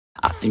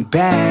I think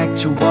back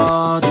to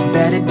all the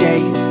better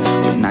days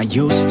when I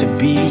used to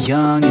be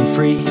young and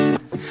free.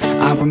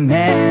 I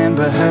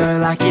remember her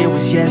like it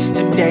was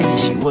yesterday.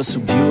 She was so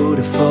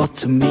beautiful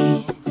to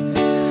me.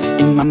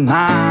 In my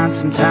mind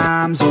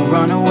sometimes I'll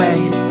run away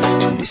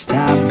to this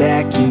time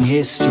back in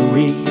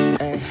history.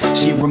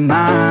 She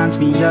reminds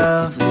me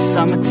of the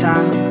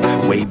summertime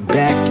way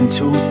back in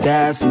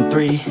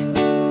 2003.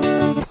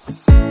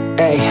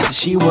 Hey,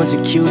 she was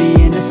a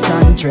cutie in a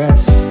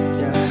sundress.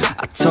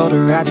 I told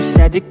her I just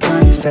had to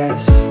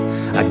confess,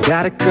 I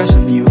got a crush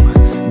on you,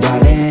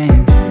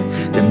 darling.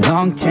 Them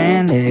long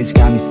tan legs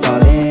got me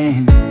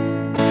falling.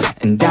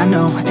 And I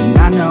know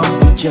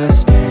we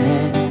just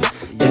met,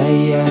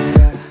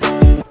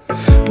 yeah.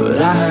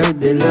 But I heard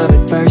that love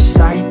at first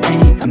sight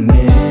ain't a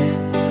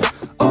myth.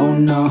 Oh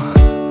no,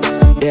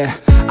 yeah.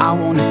 I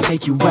wanna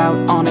take you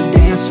out on a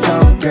dance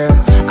floor, girl.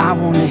 I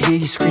wanna hear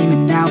you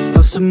screaming out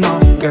for some more,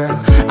 girl.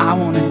 I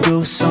wanna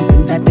do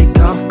something that they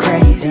call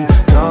crazy,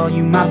 call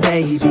you my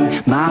baby,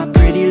 my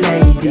pretty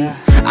lady.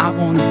 I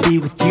wanna be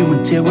with you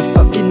until we're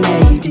fucking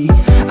 80.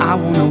 I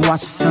wanna watch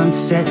the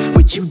sunset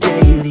with you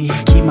daily.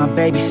 Keep my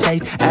baby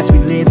safe as we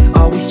live,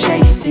 always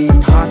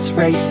chasing. Hearts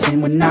racing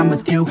when I'm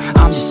with you,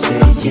 I'm just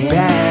saying.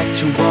 Back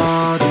to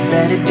all the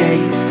better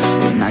days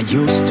when I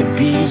used to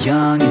be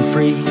young and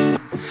free.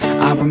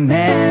 I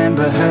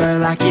remember her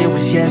like it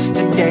was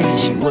yesterday.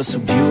 She was so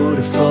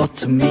beautiful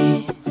to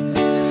me.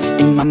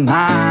 In my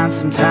mind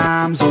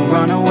sometimes I'll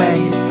run away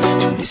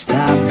to this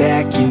time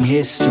back in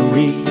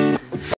history.